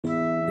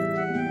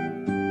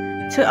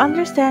To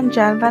understand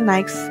Jan van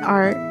Eyck's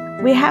art,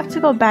 we have to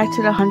go back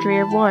to the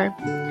 100-Year War.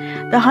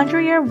 The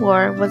 100-Year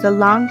War was a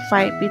long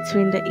fight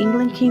between the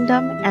England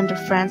Kingdom and the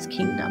France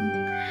Kingdom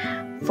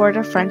for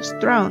the French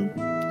throne.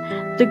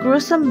 The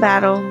gruesome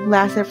battle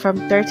lasted from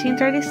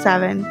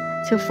 1337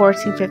 to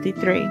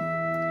 1453.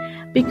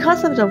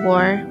 Because of the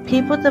war,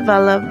 people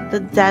developed the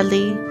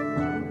deadly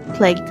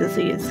plague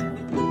disease.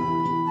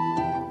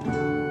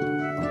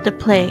 The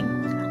plague,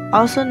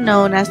 also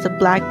known as the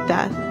Black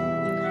Death,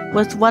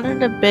 was one of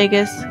the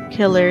biggest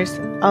killers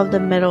of the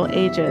Middle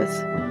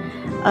Ages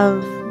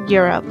of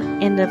Europe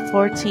in the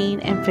 14th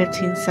and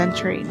 15th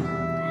century.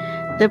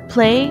 The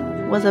plague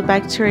was a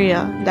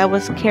bacteria that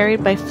was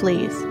carried by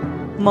fleas,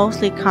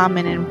 mostly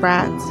common in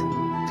rats.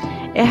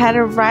 It had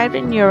arrived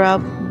in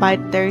Europe by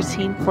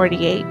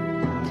 1348.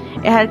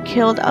 It had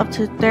killed up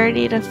to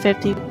 30 to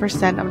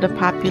 50% of the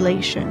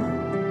population.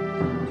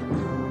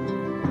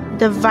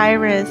 The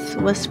virus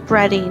was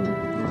spreading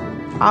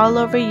all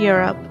over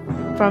Europe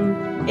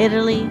from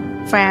Italy,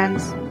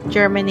 France,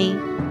 Germany,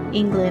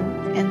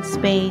 England, and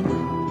Spain.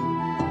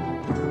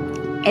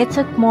 It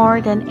took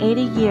more than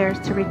 80 years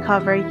to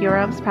recover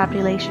Europe's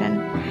population.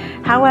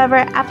 However,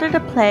 after the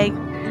plague,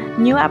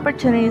 new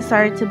opportunities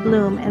started to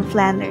bloom in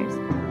Flanders.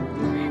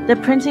 The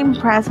printing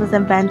press was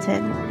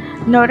invented.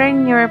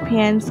 Northern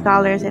European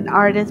scholars and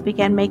artists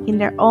began making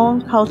their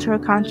own cultural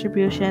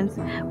contributions,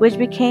 which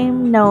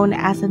became known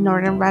as the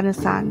Northern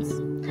Renaissance.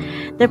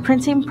 The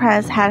printing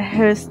press had a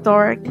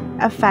historic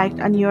effect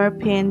on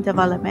European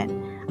development.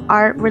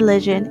 Art,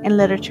 religion, and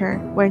literature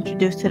were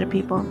introduced to the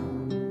people.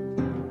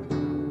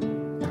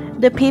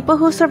 The people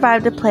who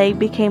survived the plague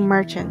became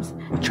merchants.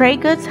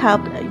 Trade goods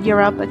helped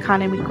Europe's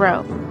economy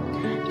grow.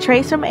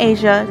 Trades from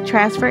Asia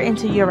transferred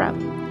into Europe.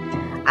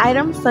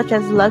 Items such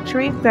as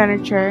luxury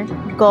furniture,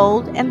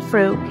 gold, and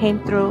fruit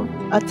came through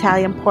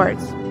Italian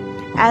ports.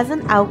 As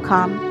an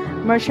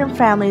outcome, merchant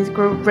families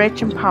grew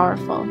rich and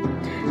powerful.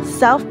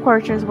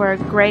 Self-portraits were a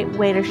great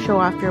way to show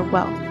off your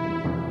wealth.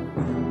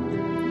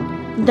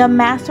 The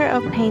master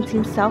of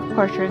painting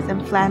self-portraits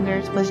in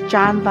Flanders was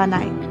Jan van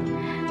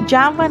Eyck.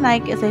 Jan van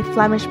Eyck is a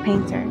Flemish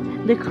painter,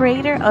 the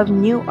creator of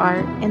new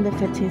art in the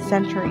 15th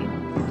century.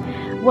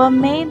 What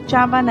made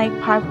Jan van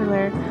Eyck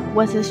popular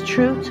was his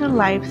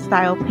true-to-life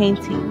style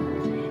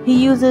painting.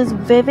 He uses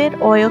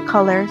vivid oil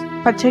colors,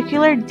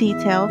 particular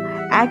detail,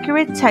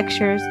 accurate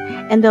textures,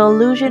 and the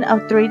illusion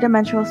of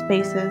three-dimensional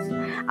spaces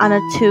on a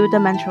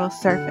two-dimensional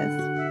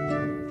surface.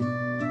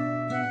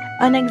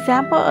 An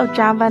example of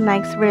Jan van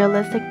Eyck's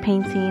realistic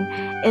painting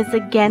is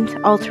the Ghent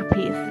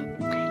altarpiece.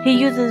 He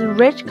uses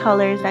rich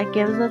colors that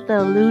gives us the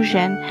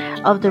illusion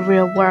of the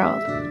real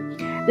world.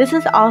 This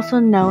is also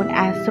known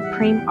as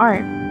supreme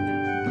art.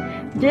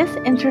 This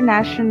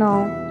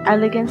international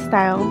elegant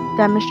style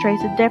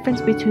demonstrates the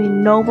difference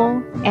between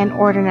noble and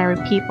ordinary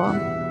people.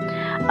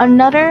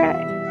 Another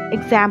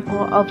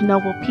example of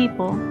noble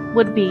people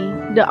would be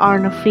the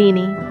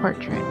Arnolfini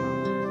portrait.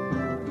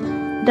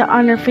 The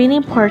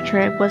Arnolfini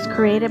portrait was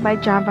created by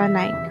Jan van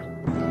Eyck.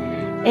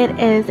 It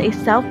is a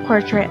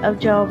self-portrait of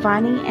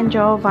Giovanni and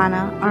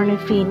Giovanna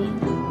Arnolfini.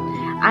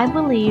 I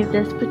believe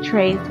this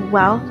portrays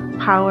wealth,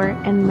 power,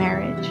 and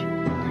marriage.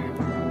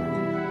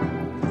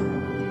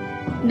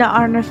 The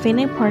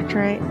Arnolfini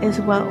portrait is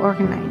well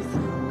organized.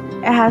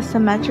 It has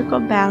symmetrical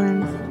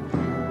balance.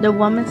 The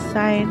woman's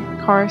side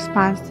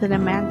corresponds to the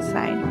man's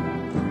side.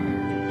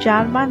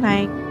 Jan van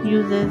Eyck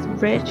uses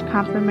rich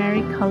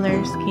complementary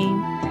color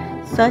scheme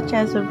such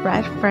as the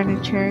red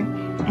furniture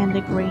and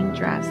the green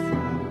dress.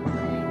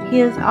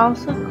 He is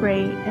also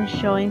great in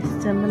showing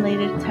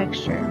stimulated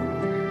texture,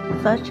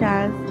 such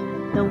as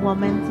the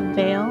woman's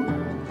veil,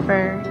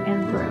 fur,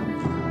 and broom.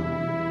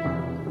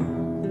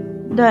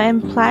 The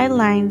implied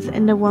lines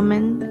in the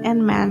woman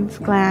and man's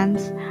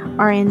glance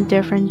are in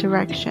different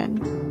directions.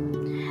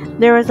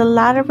 There is a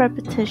lot of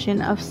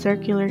repetition of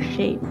circular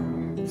shape,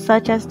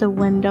 such as the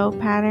window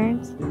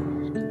patterns,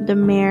 the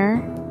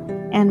mirror,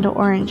 and the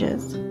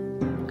oranges.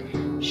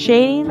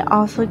 Shading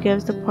also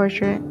gives the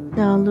portrait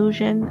the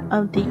illusion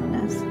of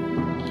deepness.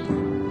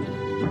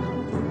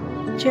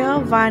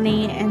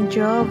 Giovanni and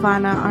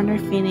Giovanna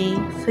Arnolfini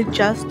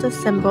suggest the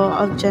symbol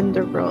of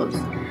gender roles,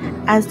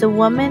 as the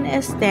woman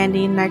is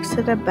standing next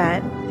to the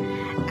bed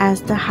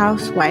as the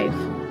housewife,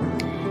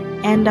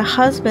 and the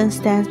husband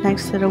stands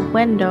next to the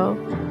window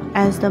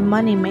as the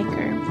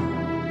moneymaker.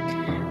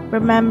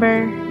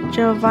 Remember,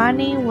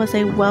 Giovanni was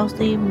a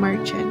wealthy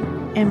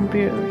merchant in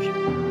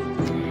Bruges.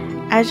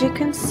 As you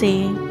can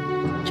see,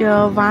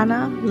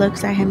 Giovanna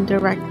looks at him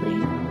directly.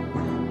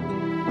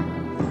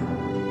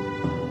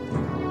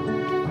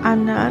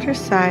 On the other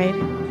side,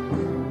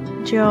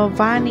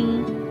 Giovanni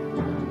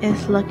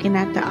is looking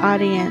at the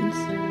audience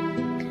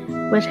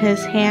with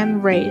his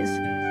hand raised,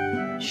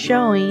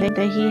 showing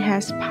that he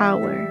has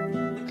power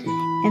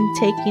and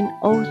taking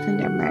oath in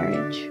their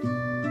marriage.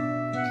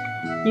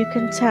 You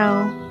can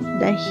tell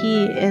that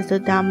he is the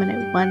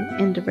dominant one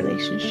in the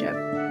relationship.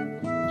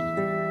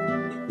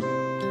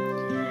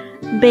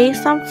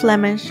 Based on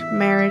Flemish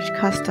marriage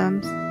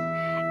customs,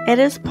 It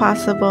is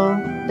possible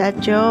that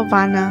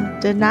Giovanna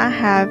did not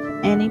have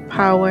any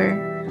power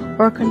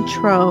or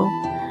control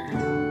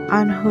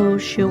on who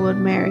she would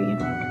marry.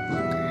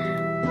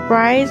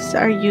 Brides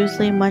are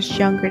usually much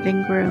younger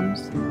than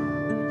grooms.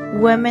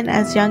 Women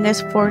as young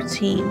as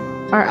 14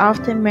 are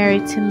often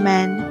married to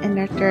men in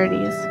their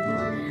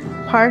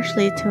 30s,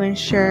 partially to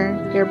ensure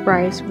their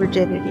bride's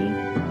virginity.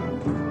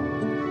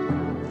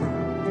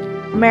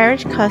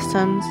 Marriage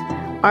customs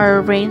are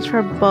arranged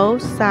for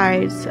both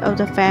sides of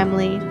the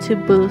family to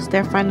boost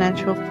their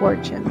financial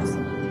fortunes.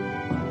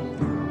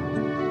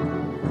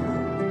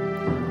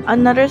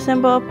 Another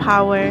symbol of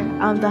power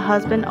of the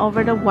husband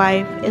over the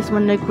wife is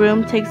when the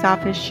groom takes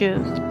off his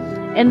shoes.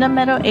 In the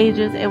Middle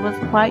Ages, it was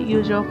quite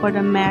usual for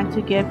the man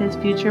to give his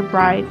future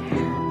bride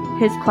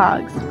his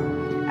clogs.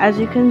 As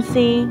you can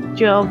see,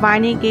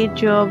 Giovanni gave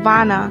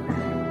Giovanna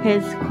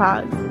his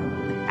clogs,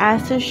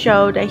 as to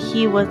show that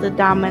he was the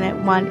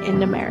dominant one in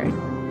the marriage.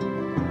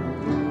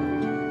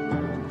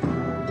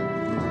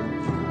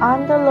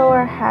 On the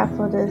lower half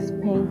of this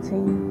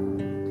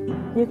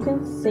painting, you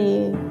can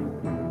see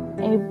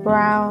a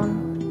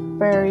brown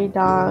furry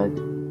dog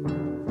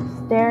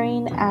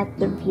staring at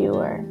the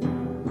viewer.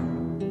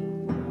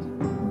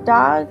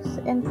 Dogs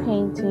in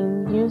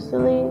painting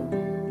usually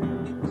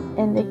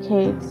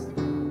indicates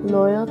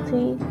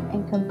loyalty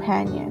and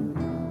companion.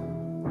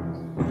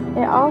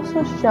 It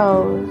also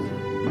shows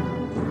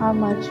how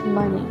much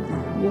money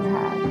you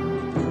have.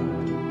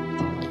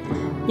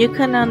 You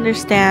can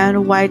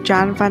understand why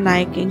Jan van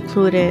Eyck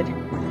included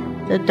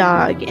the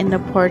dog in the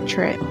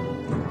portrait.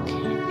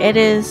 It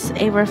is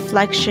a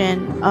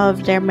reflection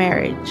of their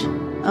marriage,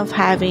 of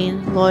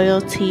having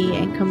loyalty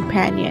and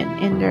companion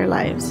in their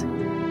lives.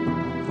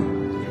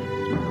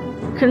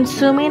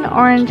 Consuming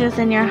oranges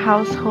in your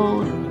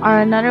household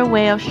are another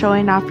way of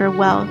showing off your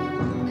wealth.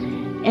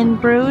 In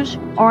Bruges,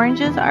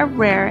 oranges are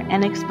rare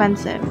and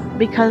expensive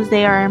because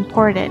they are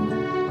imported.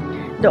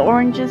 The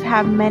oranges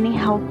have many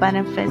health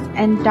benefits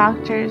and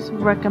doctors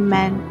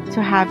recommend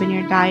to have in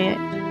your diet.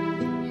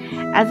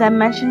 As I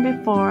mentioned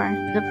before,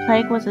 the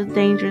plague was a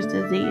dangerous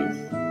disease,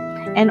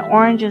 and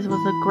oranges was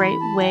a great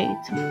way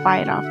to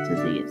fight off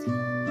disease.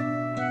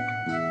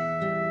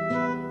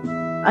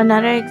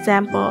 Another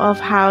example of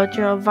how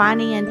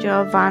Giovanni and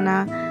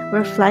Giovanna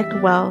reflect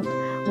wealth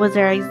was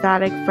their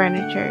exotic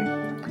furniture,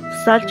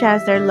 such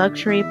as their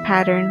luxury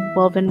pattern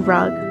woven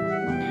rug.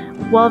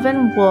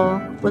 Woven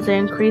wool was an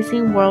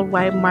increasing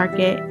worldwide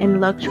market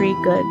in luxury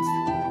goods.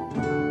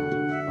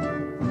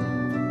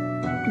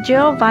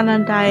 Giovanna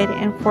died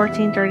in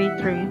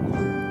 1433,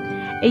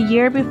 a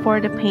year before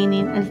the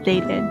painting is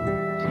dated.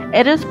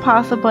 It is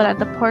possible that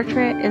the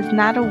portrait is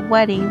not a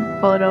wedding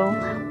photo,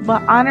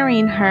 but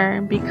honoring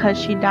her because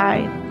she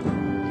died.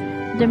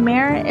 The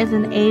mirror is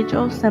an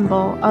age-old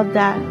symbol of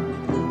death.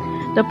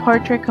 The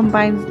portrait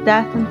combines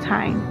death and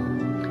time.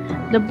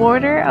 The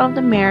border of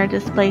the mirror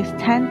displays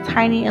 10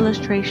 tiny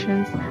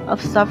illustrations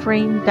of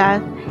suffering,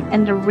 death,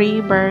 and the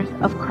rebirth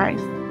of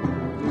Christ.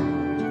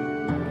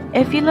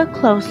 If you look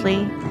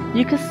closely,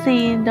 you can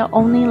see the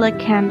only lit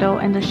candle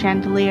in the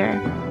chandelier.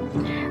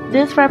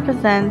 This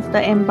represents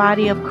the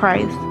embody of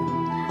Christ.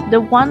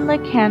 The one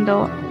lit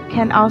candle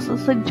can also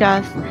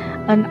suggest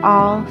an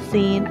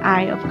all-seeing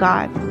eye of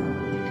God.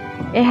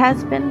 It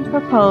has been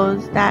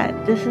proposed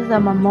that this is a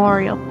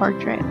memorial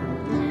portrait.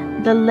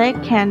 The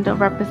lit candle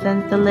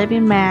represents the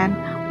living man,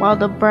 while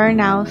the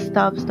burnout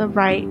stub to the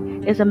right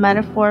is a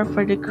metaphor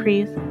for the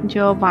deceased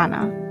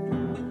Giovanna.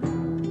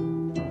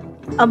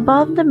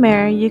 Above the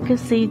mirror, you can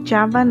see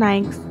Jan van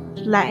Eyck's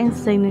Latin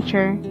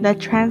signature that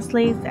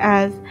translates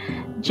as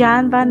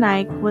Jan van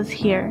Eyck was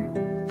here,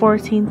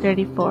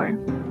 1434.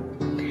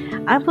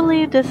 I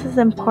believe this is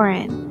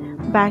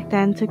important back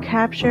then to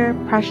capture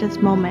precious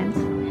moments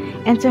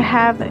and to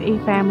have a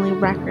family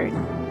record,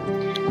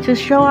 to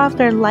show off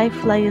their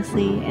life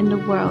legacy in the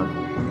world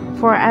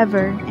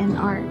forever in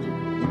art.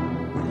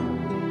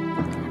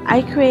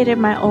 I created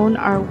my own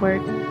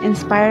artwork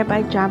inspired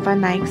by Jan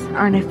van Eyck's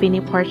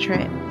Arnolfini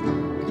portrait.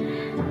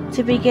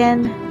 To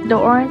begin, the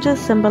oranges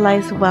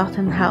symbolize wealth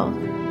and health.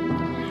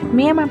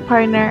 Me and my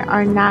partner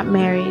are not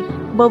married,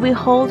 but we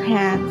hold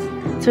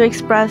hands to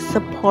express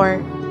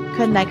support,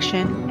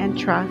 connection, and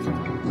trust.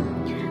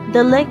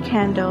 The lit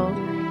candle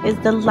is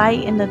the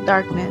light in the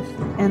darkness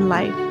in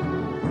life,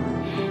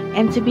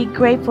 and to be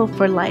grateful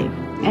for life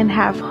and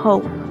have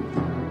hope.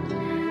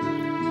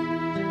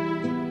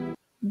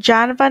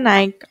 Jan van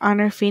Eyck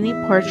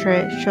Arnolfini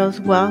portrait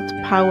shows wealth,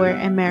 power,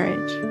 and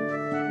marriage.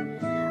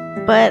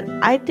 But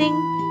I think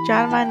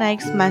Jan van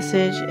Eyck's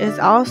message is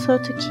also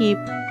to keep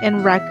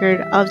in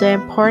record of the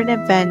important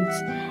events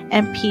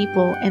and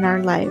people in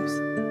our lives.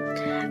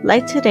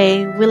 Like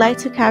today, we like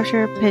to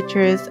capture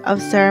pictures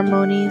of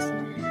ceremonies,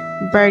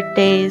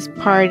 birthdays,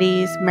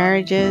 parties,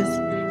 marriages,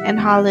 and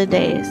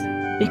holidays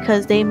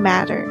because they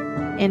matter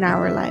in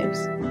our lives.